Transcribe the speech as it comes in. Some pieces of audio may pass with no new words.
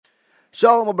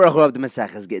Shalom Baruch of the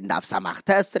Maseches Gittin Daf Samach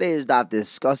Test. Today's daf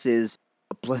discusses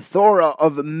a plethora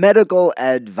of medical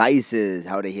advices: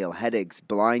 how to heal headaches,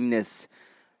 blindness,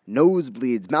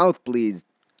 nosebleeds, mouth bleeds,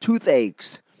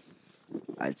 toothaches.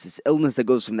 It's this illness that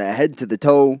goes from the head to the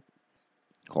toe,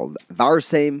 called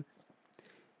varsame.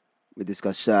 We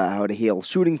discuss how to heal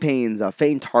shooting pains, a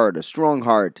faint heart, a strong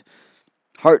heart,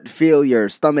 heart failure,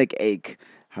 stomach ache,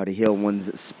 how to heal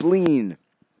one's spleen.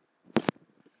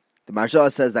 The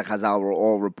Marsha says that Chazal were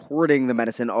all reporting the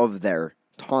medicine of their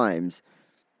times.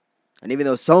 And even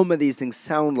though some of these things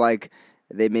sound like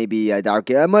they may be dark,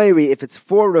 if it's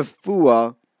for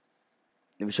refuah,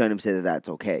 the Rishonim say that that's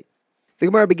okay. The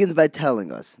Gemara begins by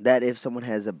telling us that if someone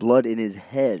has a blood in his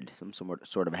head, some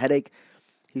sort of headache,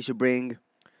 he should bring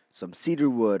some cedar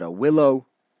wood, a willow,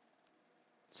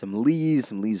 some leaves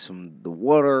from the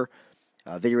water,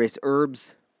 various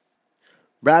herbs,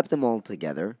 wrap them all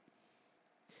together.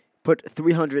 Put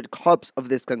 300 cups of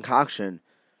this concoction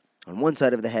on one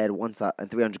side of the head, and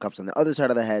 300 cups on the other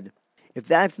side of the head. If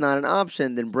that's not an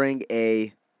option, then bring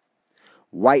a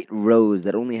white rose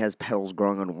that only has petals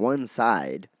growing on one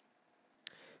side.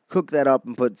 Cook that up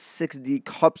and put 60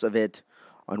 cups of it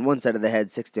on one side of the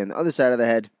head, 60 on the other side of the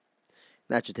head.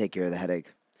 That should take care of the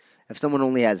headache. If someone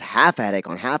only has half a headache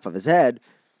on half of his head,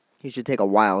 he should take a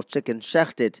wild chicken,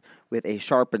 shecht it with a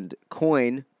sharpened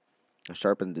coin, a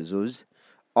sharpened zuz,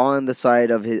 on the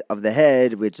side of the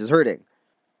head which is hurting.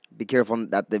 Be careful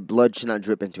that the blood should not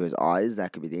drip into his eyes.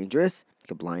 That could be dangerous. It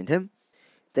could blind him.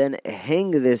 Then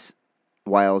hang this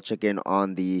wild chicken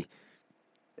on the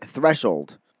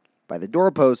threshold by the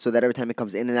doorpost so that every time it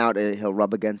comes in and out, he'll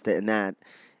rub against it, and that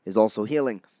is also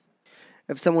healing.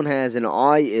 If someone has an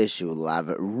eye issue, lav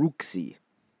ruksi,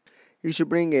 you should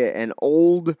bring an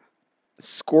old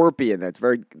scorpion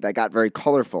that got very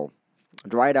colorful,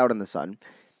 dry it out in the sun.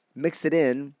 Mix it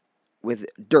in with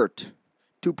dirt,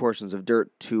 2 portions of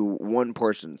dirt to 1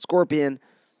 portion scorpion.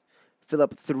 Fill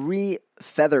up 3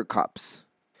 feather cups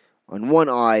on one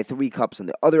eye, 3 cups on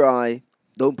the other eye.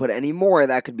 Don't put any more,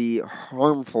 that could be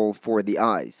harmful for the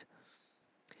eyes.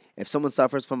 If someone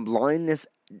suffers from blindness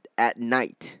at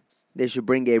night, they should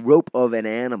bring a rope of an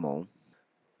animal,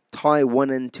 tie one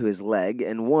end to his leg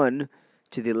and one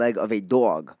to the leg of a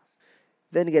dog.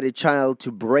 Then get a child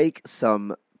to break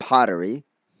some pottery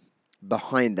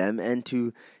behind them and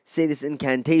to say this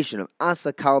incantation of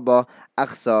Asa Kalba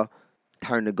Achsa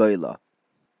Tarnagoyla.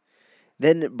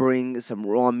 Then bring some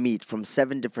raw meat from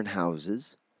 7 different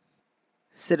houses,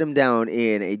 sit him down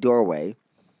in a doorway,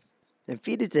 and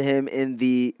feed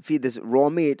this raw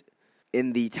meat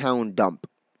in the town dump,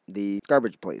 the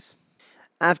garbage place.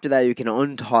 After that, you can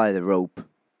untie the rope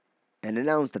and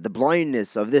announce that the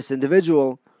blindness of this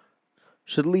individual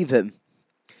should leave him,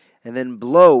 and then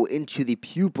blow into the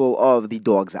pupil of the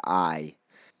dog's eye.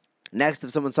 Next, if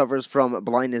someone suffers from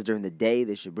blindness during the day,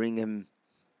 they should bring him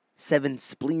 7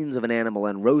 spleens of an animal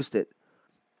and roast it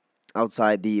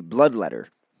outside the bloodletter,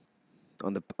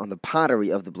 on the pottery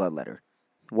of the bloodletter.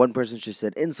 One person should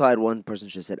sit inside, one person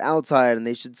should sit outside, and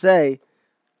the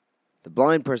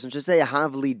blind person should say,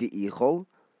 Havli de-ichol.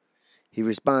 He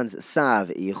responds, Sav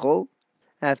ichol.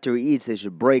 After he eats, they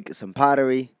should break some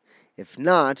pottery. If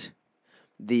not,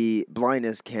 the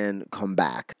blindness can come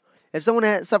back. If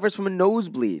someone suffers from a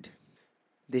nosebleed,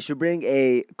 they should bring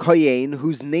a kohen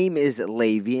whose name is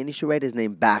Levi, and he should write his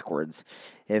name backwards.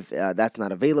 If that's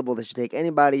not available, they should take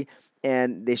anybody,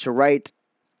 and they should write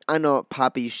Ano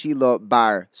Papi Shilo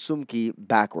Bar Sumki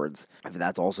backwards. If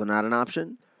that's also not an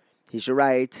option, he should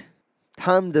write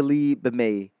Tam Deli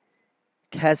B'mei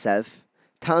Kesef,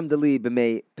 Tam Deli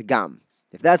B'mei Pegam.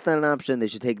 If that's not an option, they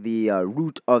should take the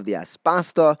root of the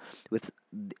aspasta with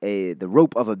the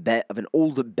rope of an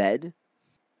old bed,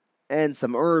 and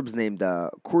some herbs named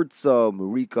kurtza,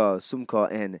 murika, sumka,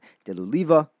 and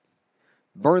deluliva.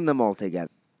 Burn them all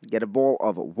together. Get a ball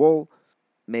of wool,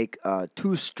 make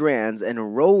 2 strands,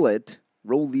 and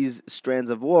roll these strands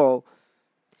of wool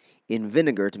in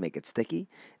vinegar to make it sticky.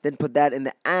 Then put that in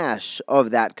the ash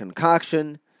of that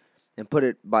concoction and put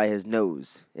it by his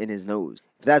nose, in his nose.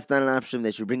 If that's not an option, they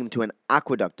should bring him to an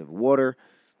aqueduct of water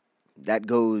that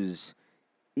goes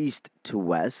east to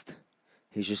west.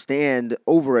 He should stand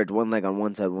over it, one leg on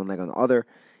one side, one leg on the other.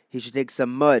 He should take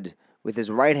some mud with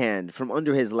his right hand from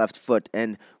under his left foot,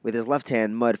 and with his left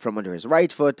hand mud from under his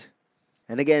right foot.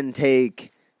 And again,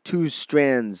 take 2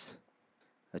 strands,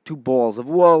 2 balls of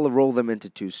wool, roll them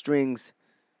into 2 strings,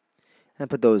 and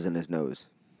put those in his nose.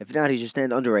 If not, he should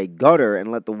stand under a gutter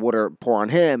and let the water pour on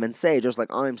him and say, just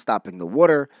like I'm stopping the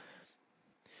water,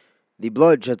 the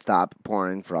blood should stop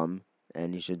pouring from,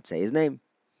 and he should say his name.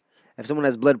 If someone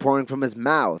has blood pouring from his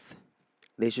mouth,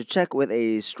 they should check with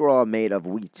a straw made of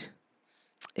wheat.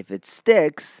 If it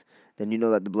sticks, then you know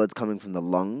that the blood's coming from the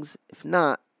lungs. If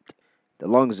not, the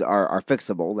lungs are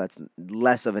fixable. That's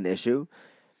less of an issue.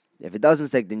 If it doesn't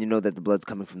stick, then you know that the blood's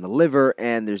coming from the liver,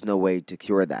 and there's no way to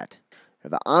cure that.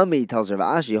 Rav Ami tells Rav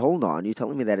Ashi, hold on, you're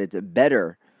telling me that it's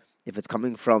better if it's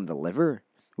coming from the liver?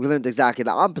 We learned exactly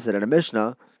the opposite in a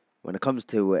Mishnah. When it comes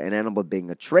to an animal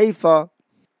being a treifa,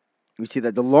 we see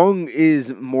that the lung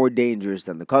is more dangerous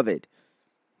than the kavod,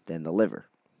 than the liver.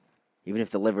 Even if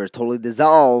the liver is totally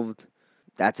dissolved,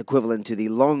 that's equivalent to the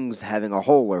lungs having a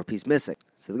hole or a piece missing.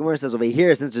 So the Gemara says over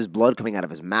here, since there's blood coming out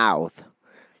of his mouth,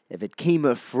 if it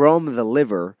came from the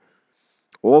liver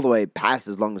all the way past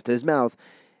his lungs to his mouth,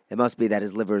 it must be that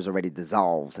his liver is already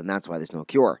dissolved, and that's why there's no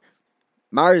cure.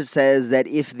 Mars says that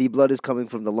if the blood is coming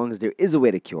from the lungs, there is a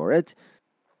way to cure it.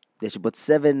 They should put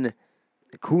 7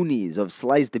 kunis of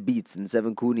sliced beets and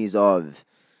 7 kunis of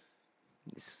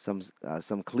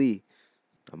some kli,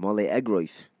 a mole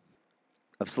egroif,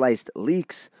 of sliced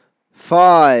leeks,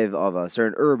 5 of a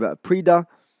certain herb, prida,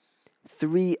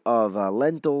 3 of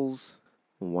lentils,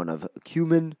 1 of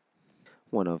cumin,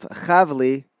 1 of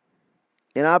chavli,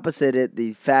 and opposite it,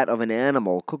 the fat of an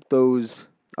animal. Cook those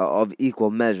of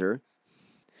equal measure.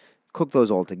 Cook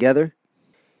those all together.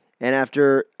 And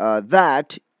after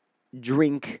that,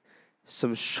 drink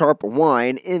some sharp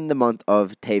wine in the month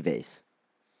of Teves.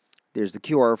 There's the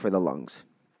cure for the lungs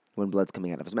when blood's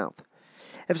coming out of his mouth.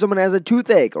 If someone has a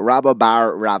toothache, Rabba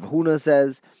Bar Rav Huna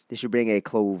says they should bring a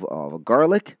clove of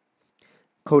garlic,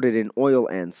 coat it in oil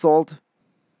and salt,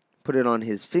 put it on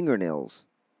his fingernails.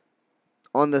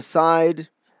 On the side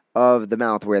of the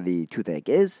mouth where the toothache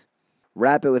is,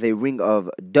 wrap it with a ring of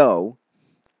dough,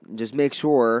 and just make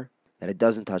sure that it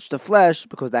doesn't touch the flesh,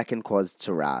 because that can cause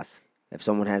tsaras. If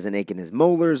someone has an ache in his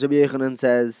molars, Rabbi Yechanan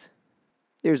says,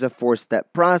 there's a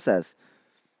 4-step process.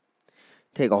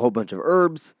 Take a whole bunch of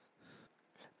herbs,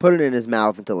 put it in his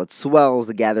mouth until it swells,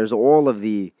 it gathers all of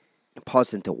the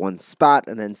pus into one spot,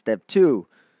 and then step 2,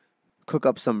 cook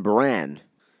up some bran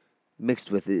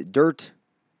mixed with the dirt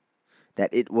that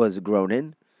it was grown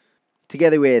in,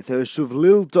 together with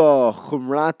shuvlilta,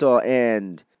 chumrata,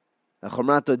 and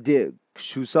chumrata de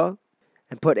kshusa,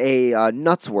 and put a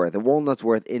walnut's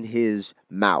worth in his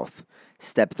mouth.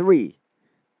 Step 3,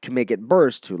 to make it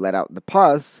burst, to let out the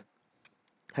pus,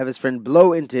 have his friend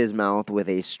blow into his mouth with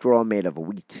a straw made of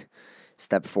wheat.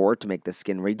 Step 4, to make the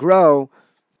skin regrow,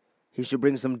 he should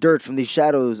bring some dirt from the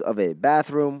shadows of a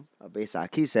bathroom, a beis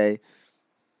hakisei,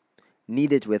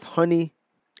 knead it with honey,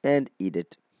 and eat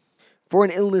it. For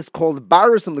an illness called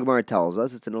barism, the Gemara tells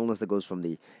us, it's an illness that goes from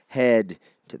the head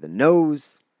to the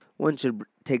nose. One should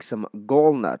take some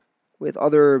gallnut with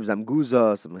other herbs,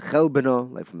 amguza, some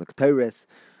chelbena, like from the Ketores,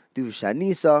 do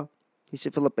shanisa. He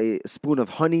should fill up a spoon of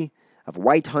honey, of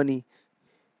white honey,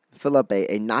 fill up a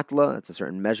natla, that's a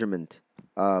certain measurement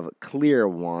of clear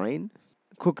wine,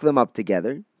 cook them up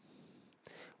together.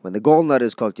 When the gallnut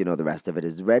is cooked, you know the rest of it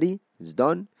is ready, it's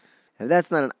done. If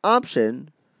that's not an option,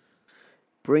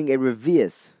 bring a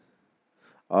revius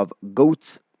of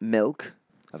goat's milk,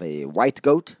 of a white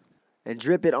goat, and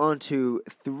drip it onto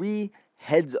 3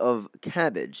 heads of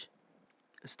cabbage.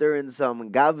 Stir in some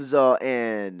gavza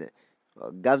and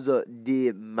gavza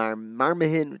de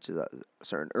marmehin, which is a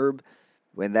certain herb.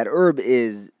 When that herb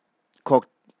is cooked,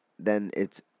 then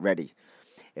it's ready.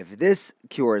 If this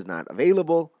cure is not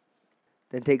available,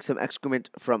 then take some excrement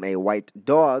from a white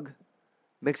dog,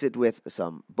 mix it with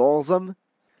some balsam,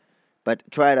 but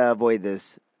try to avoid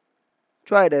this.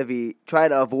 Try to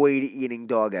avoid eating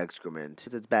dog excrement,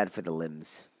 because it's bad for the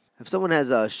limbs. If someone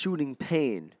has a shooting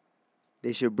pain,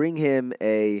 they should bring him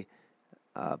a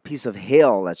piece of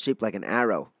hail that's shaped like an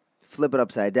arrow. Flip it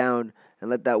upside down and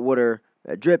let that water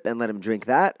drip and let him drink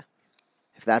that.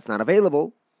 If that's not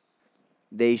available,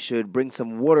 they should bring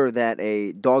some water that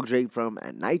a dog drank from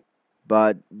at night,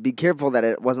 but be careful that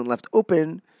it wasn't left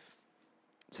open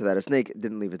so that a snake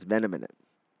didn't leave its venom in it.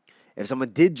 If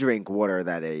someone did drink water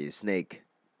that a snake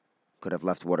could have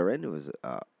left water in, it was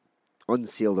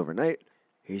unsealed overnight,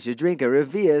 he should drink a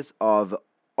revius of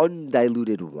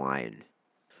undiluted wine.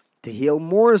 To heal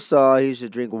morsa, he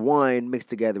should drink wine mixed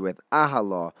together with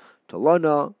ahala,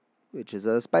 tolana, which is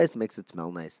a spice that makes it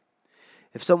smell nice.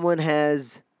 If someone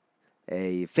has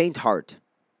a faint heart,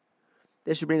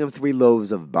 they should bring him 3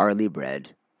 loaves of barley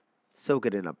bread, soak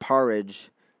it in a porridge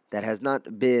that has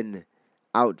not been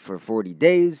out for 40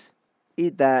 days,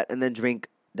 eat that, and then drink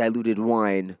diluted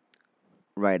wine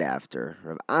right after.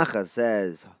 Rav Acha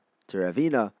says to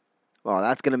Ravina, well,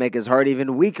 that's going to make his heart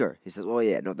even weaker. He says, well,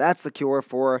 yeah, no, that's the cure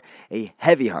for a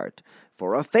heavy heart.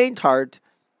 For a faint heart,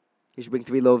 he should bring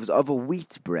 3 loaves of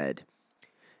wheat bread.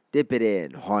 dip it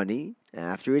in honey, and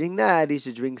after eating that, he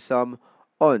should drink some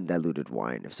undiluted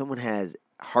wine. If someone has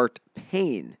heart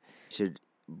pain, he should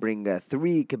bring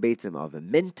 3 kibbetzim of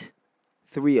mint,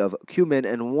 3 of cumin,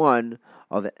 and 1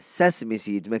 of sesame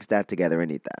seeds. Mix that together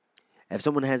and eat that. If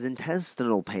someone has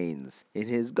intestinal pains in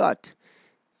his gut,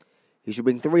 he should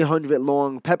bring 300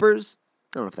 long peppers.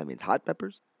 I don't know if that means hot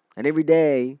peppers. And every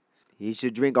day, he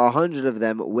should drink 100 of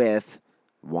them with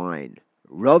wine.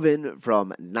 Ravin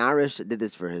from Narish did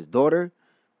this for his daughter,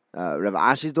 Rav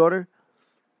Ashi's daughter.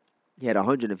 He had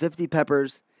 150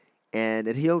 peppers, and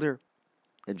it healed her.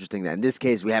 Interesting that in this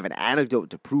case, we have an anecdote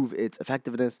to prove its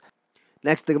effectiveness.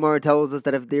 Next, the Gemara tells us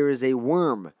that if there is a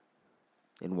worm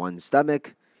in one's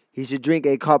stomach, he should drink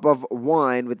a cup of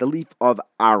wine with the leaf of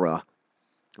ara.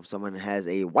 If someone has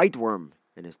a white worm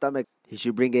in his stomach, he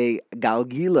should bring a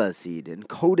galgila seed and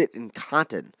coat it in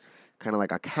cotton, kind of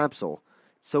like a capsule.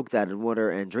 Soak that in water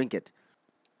and drink it.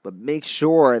 But make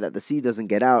sure that the seed doesn't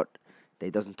get out, that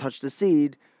he doesn't touch the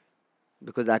seed,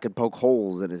 because that could poke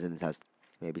holes in his intestine.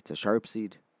 Maybe it's a sharp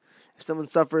seed. If someone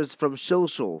suffers from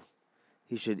shilshul,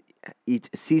 he should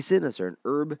eat sisin, a certain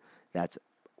herb that's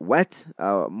wet,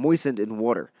 moistened in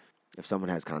water. If someone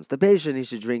has constipation, he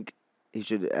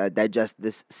should digest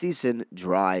this sisin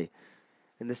dry.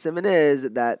 And the simon is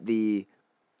that the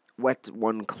wet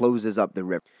one closes up the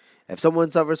river. If someone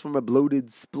suffers from a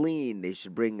bloated spleen, they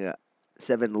should bring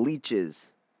 7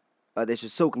 leeches. They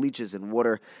should soak leeches in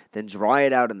water, then dry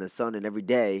it out in the sun, and every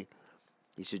day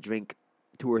he should drink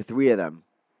 2 or 3 of them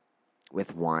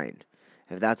with wine.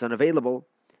 If that's unavailable,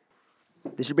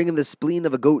 they should bring him the spleen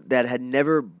of a goat that had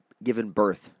never given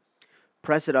birth.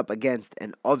 Press it up against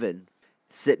an oven,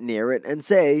 sit near it, and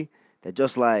say that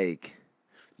just like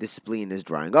this spleen is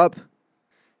drying up,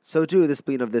 so too the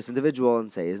spleen of this individual,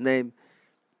 and say his name,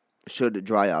 should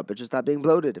dry up. It should stop being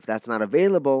bloated. If that's not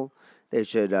available, they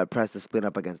should press the spleen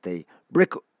up against a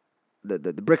brick,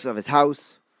 the bricks of his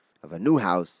house, of a new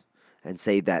house, and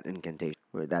say that incantation,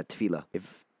 or that tefillah.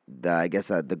 If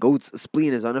the goat's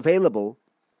spleen is unavailable,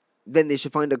 then they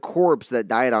should find a corpse that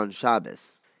died on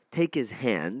Shabbos. Take his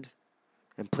hand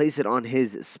and place it on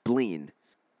his spleen,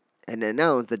 and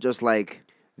announce that just like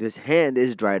this hand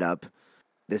is dried up,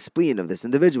 the spleen of this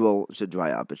individual should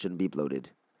dry up. It shouldn't be bloated.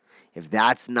 If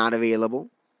that's not available,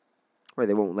 or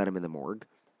they won't let him in the morgue,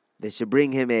 they should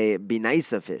bring him a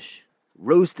binaisa fish,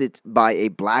 roast it by a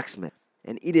blacksmith,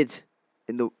 and eat it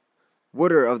in the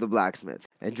water of the blacksmith,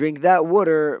 and drink that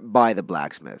water by the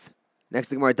blacksmith. Next,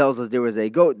 the Gemara tells us there was a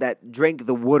goat that drank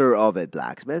the water of a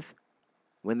blacksmith.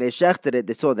 When they shechted it,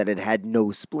 they saw that it had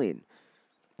no spleen.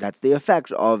 That's the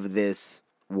effect of this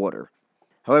water.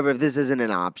 However, if this isn't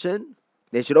an option,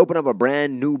 they should open up a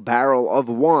brand new barrel of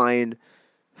wine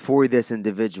for this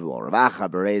individual. Rav Acha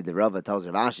Berei the Rava tells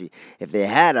Rav Ashi, if they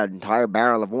had an entire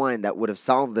barrel of wine, that would have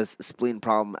solved this spleen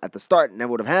problem at the start and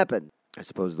never would have happened. I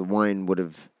suppose the wine would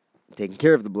have taken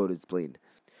care of the bloated spleen.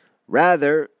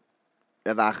 Rather,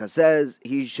 Rav Acha says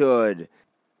he should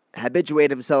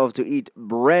habituate himself to eat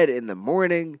bread in the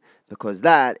morning, because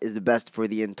that is the best for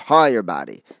the entire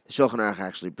body. The Shulchan Aruch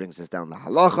actually brings this down the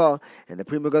halacha, and the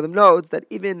Pri Megadim notes that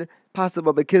even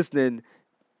possible Bekisnin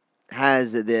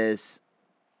has this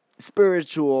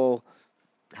spiritual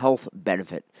health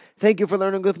benefit. Thank you for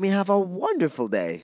learning with me. Have a wonderful day.